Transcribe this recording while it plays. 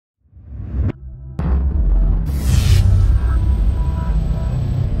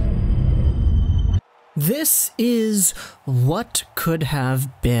This is What Could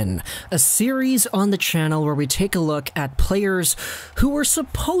Have Been, a series on the channel where we take a look at players who were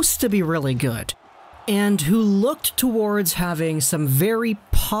supposed to be really good, and who looked towards having some very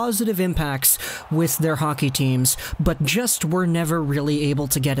positive impacts with their hockey teams, but just were never really able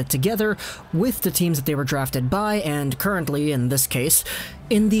to get it together with the teams that they were drafted by, and currently, in this case,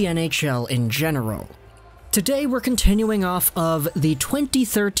 in the NHL in general. Today we're continuing off of the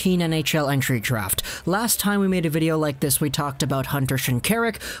 2013 NHL Entry Draft. Last time we made a video like this, we talked about Hunter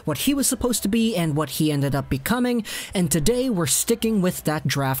Shinkaruk, what he was supposed to be and what he ended up becoming, and today we're sticking with that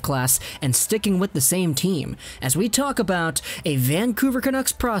draft class and sticking with the same team, as we talk about a Vancouver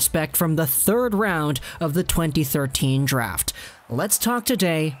Canucks prospect from the third round of the 2013 draft. Let's talk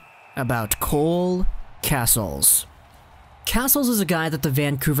today about Cole Cassels. Cassels is a guy that the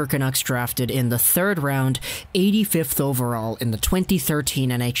Vancouver Canucks drafted in the third round, 85th overall in the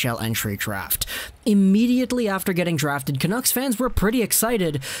 2013 NHL Entry Draft. Immediately after getting drafted, Canucks fans were pretty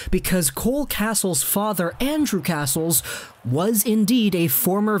excited because Cole Cassels' father, Andrew Cassels, was indeed a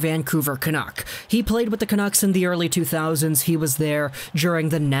former Vancouver Canuck. He played with the Canucks in the early 2000s. He was there during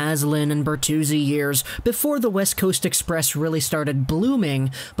the Naslin and Bertuzzi years, before the West Coast Express really started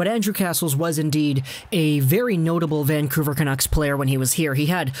blooming, but Andrew Cassels was indeed a very notable Vancouver Canucks player when he was here. He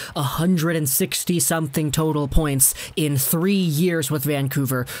had 160-something total points in 3 years with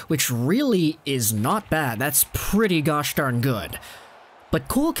Vancouver, which really is not bad. That's pretty gosh darn good. But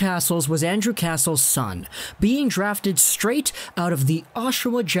Cole Cassels was Andrew Cassels' son, being drafted straight out of the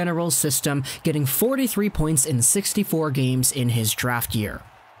Oshawa Generals system, getting 43 points in 64 games in his draft year.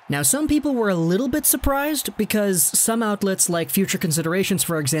 Now, some people were a little bit surprised because some outlets like Future Considerations,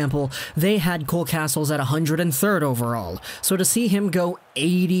 for example, they had Cole Cassels at 103rd overall. So to see him go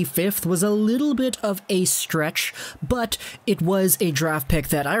 85th was a little bit of a stretch, but it was a draft pick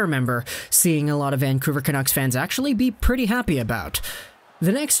that I remember seeing a lot of Vancouver Canucks fans actually be pretty happy about.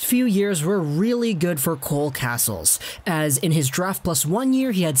 The next few years were really good for Cole Cassels, as in his Draft Plus 1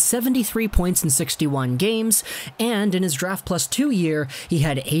 year he had 73 points in 61 games, and in his Draft Plus 2 year he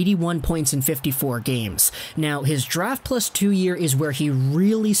had 81 points in 54 games. Now, his Draft Plus 2 year is where he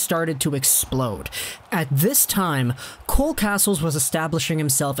really started to explode. At this time, Cole Cassels was establishing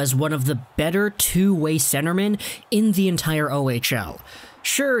himself as one of the better two-way centermen in the entire OHL.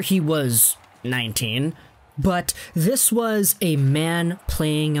 Sure, he was 19, but this was a man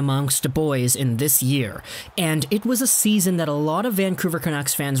playing amongst boys in this year, and it was a season that a lot of Vancouver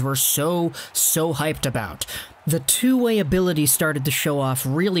Canucks fans were so hyped about. The two-way ability started to show off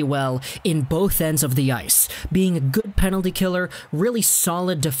really well in both ends of the ice, being a good penalty killer, really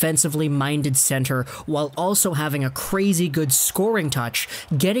solid defensively minded center, while also having a crazy good scoring touch,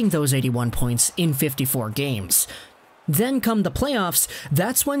 getting those 81 points in 54 games. Then come the playoffs,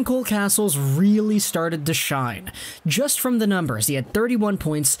 that's when Cole Cassels really started to shine. Just from the numbers, he had 31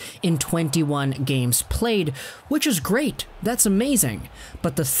 points in 21 games played, which is great, that's amazing.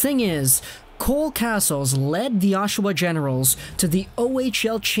 But the thing is, Cole Cassels led the Oshawa Generals to the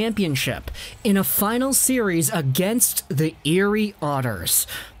OHL Championship in a final series against the Erie Otters.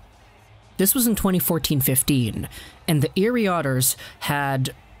 This was in 2014-15, and the Erie Otters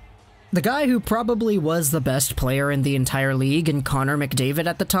had the guy who probably was the best player in the entire league, and Connor McDavid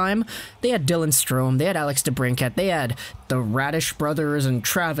at the time. They had Dylan Strome, they had DeBrincat, they had the Radish brothers and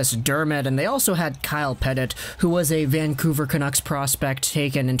Travis Dermott, and they also had Kyle Pettit, who was a Vancouver Canucks prospect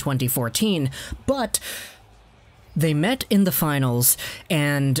taken in 2014, but they met in the finals,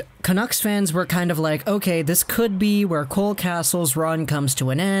 and Canucks fans were kind of like, okay, this could be where Cole Cassels' run comes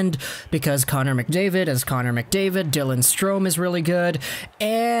to an end, because Connor McDavid is Connor McDavid, Dylan Strome is really good,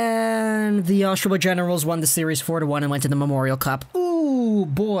 and the Oshawa Generals won the series 4-1 and went to the Memorial Cup. Ooh,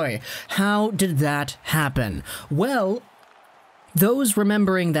 boy, how did that happen? Well, those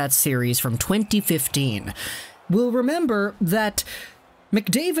remembering that series from 2015 will remember that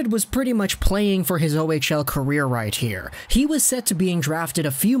McDavid was pretty much playing for his OHL career right here. He was set to being drafted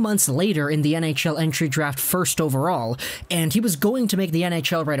a few months later in the NHL Entry Draft first overall, and he was going to make the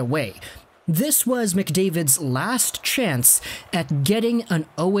NHL right away. This was McDavid's last chance at getting an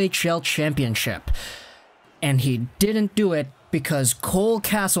OHL championship, and he didn't do it because Cole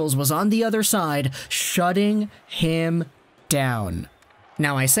Cassels was on the other side, shutting him down.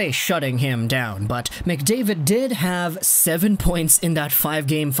 Now, I say shutting him down, but McDavid did have 7 points in that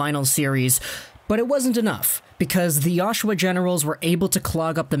 5-game final series, but it wasn't enough, because the Oshawa Generals were able to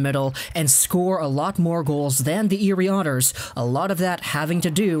clog up the middle and score a lot more goals than the Erie Otters, a lot of that having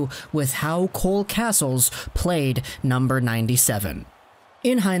to do with how Cole Cassels played number 97.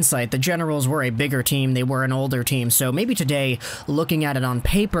 In hindsight, the Generals were a bigger team, they were an older team, so maybe today, looking at it on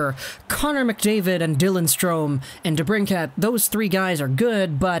paper, Connor McDavid and Dylan Strome and DeBrincat, those three guys are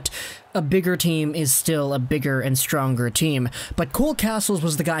good, but a bigger team is still a bigger and stronger team. But Cole Cassels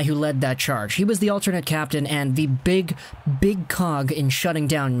was the guy who led that charge. He was the alternate captain and the big cog in shutting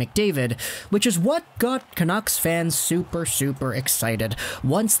down McDavid, which is what got Canucks fans super excited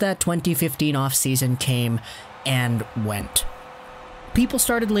once that 2015 offseason came and went. People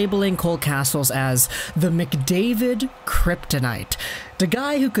started labeling Cole Cassels as the McDavid Kryptonite. The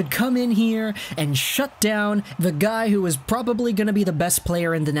guy who could come in here and shut down the guy who was probably going to be the best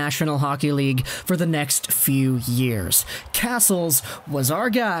player in the National Hockey League for the next few years. Cassels was our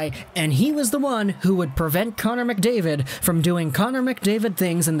guy, and he was the one who would prevent Connor McDavid from doing Connor McDavid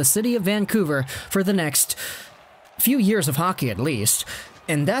things in the city of Vancouver for the next few years of hockey at least.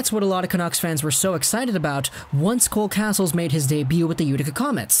 And that's what a lot of Canucks fans were so excited about once Cole Cassels made his debut with the Utica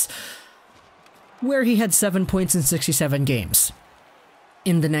Comets, where he had 7 points in 67 games.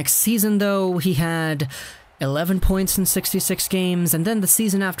 In the next season, though, he had 11 points in 66 games, and then the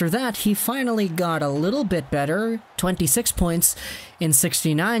season after that, he finally got a little bit better, 26 points in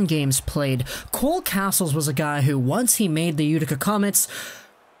 69 games played. Cole Cassels was a guy who, once he made the Utica Comets,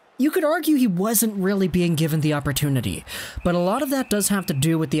 you could argue he wasn't really being given the opportunity, but a lot of that does have to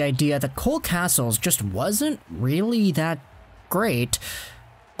do with the idea that Cole Cassels just wasn't really that great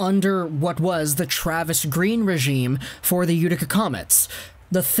under what was the Travis Green regime for the Utica Comets.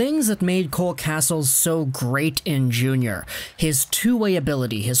 The things that made Cole Cassels so great in junior, his two-way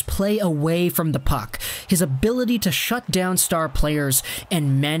ability, his play away from the puck, his ability to shut down star players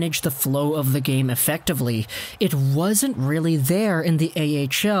and manage the flow of the game effectively, it wasn't really there in the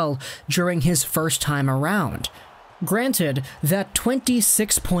AHL during his first time around. Granted, that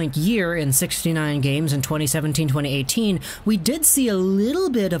 26-point year in 69 games in 2017-2018, we did see a little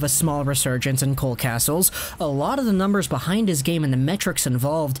bit of a small resurgence in Cole Cassels. A lot of the numbers behind his game and the metrics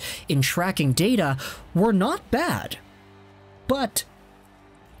involved in tracking data were not bad. But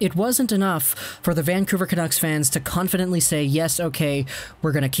it wasn't enough for the Vancouver Canucks fans to confidently say, yes, okay,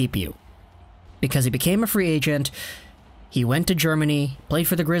 we're going to keep you. Because he became a free agent. He went to Germany, played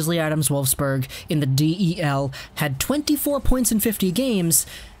for the Grizzly Adams Wolfsburg in the DEL, had 24 points in 50 games,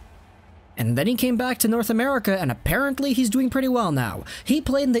 and then he came back to North America, and apparently he's doing pretty well now. He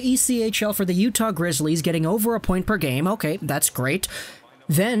played in the ECHL for the Utah Grizzlies, getting over a point per game. Okay, that's great.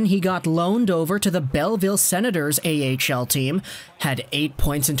 Then he got loaned over to the Belleville Senators AHL team, had 8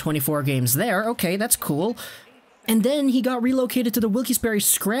 points in 24 games there. Okay, that's cool. And then he got relocated to the Wilkes-Barre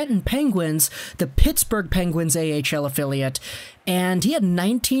Scranton Penguins, the Pittsburgh Penguins AHL affiliate, and he had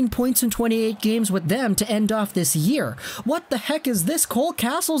 19 points in 28 games with them to end off this year. What the heck is this? Cole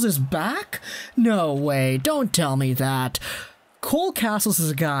Cassels is back? No way, don't tell me that. Cole Cassels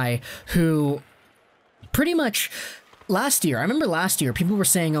is a guy who pretty much last year, I remember last year, people were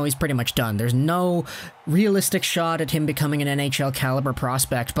saying, oh, he's pretty much done. There's no realistic shot at him becoming an NHL caliber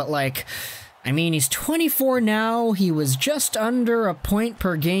prospect, but like, I mean, he's 24 now, he was just under a point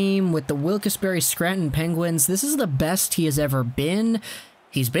per game with the Wilkes-Barre Scranton Penguins. This is the best he has ever been.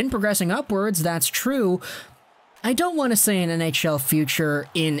 He's been progressing upwards, that's true. I don't want to say an NHL future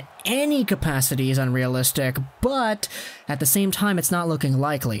in any capacity is unrealistic, but at the same time, it's not looking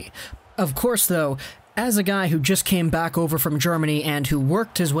likely. Of course, though, as a guy who just came back over from Germany and who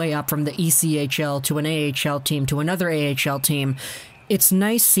worked his way up from the ECHL to an AHL team to another AHL team, it's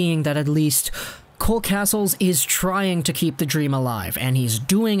nice seeing that at least Cole Cassels is trying to keep the dream alive, and he's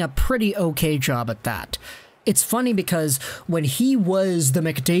doing a pretty okay job at that. It's funny because when he was the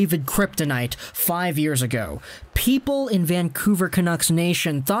McDavid Kryptonite 5 years ago, people in Vancouver Canucks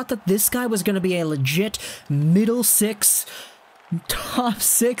Nation thought that this guy was going to be a legit middle six, top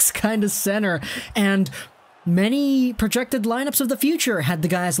six kind of center, and many projected lineups of the future had the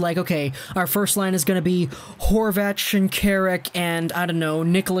guys like, okay, our first line is going to be Horvat, Shinkaruk, and, I don't know,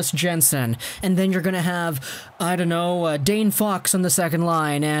 Nicholas Jensen. And then you're going to have, I don't know, Dane Fox on the second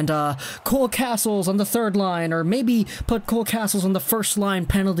line, and Cole Cassels on the third line, or maybe put Cole Cassels on the first line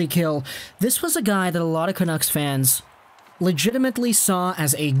penalty kill. This was a guy that a lot of Canucks fans legitimately saw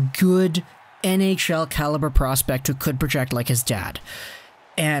as a good NHL caliber prospect who could project like his dad.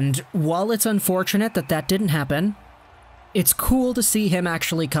 And while it's unfortunate that that didn't happen, it's cool to see him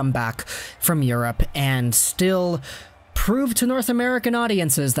actually come back from Europe and still prove to North American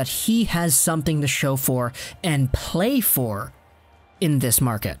audiences that he has something to show for and play for in this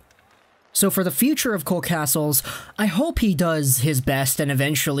market. So for the future of Cole Cassels, I hope he does his best and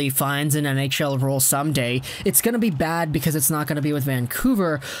eventually finds an NHL role someday. It's going to be bad because it's not going to be with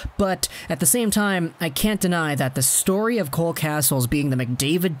Vancouver, but at the same time, I can't deny that the story of Cole Cassels being the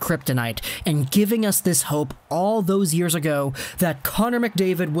McDavid Kryptonite and giving us this hope all those years ago that Connor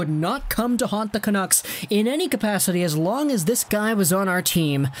McDavid would not come to haunt the Canucks in any capacity as long as this guy was on our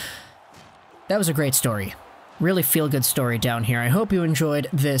team, that was a great story. Really feel-good story down here. I hope you enjoyed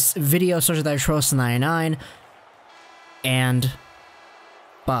this video. So that 99, and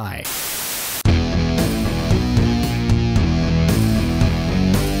bye.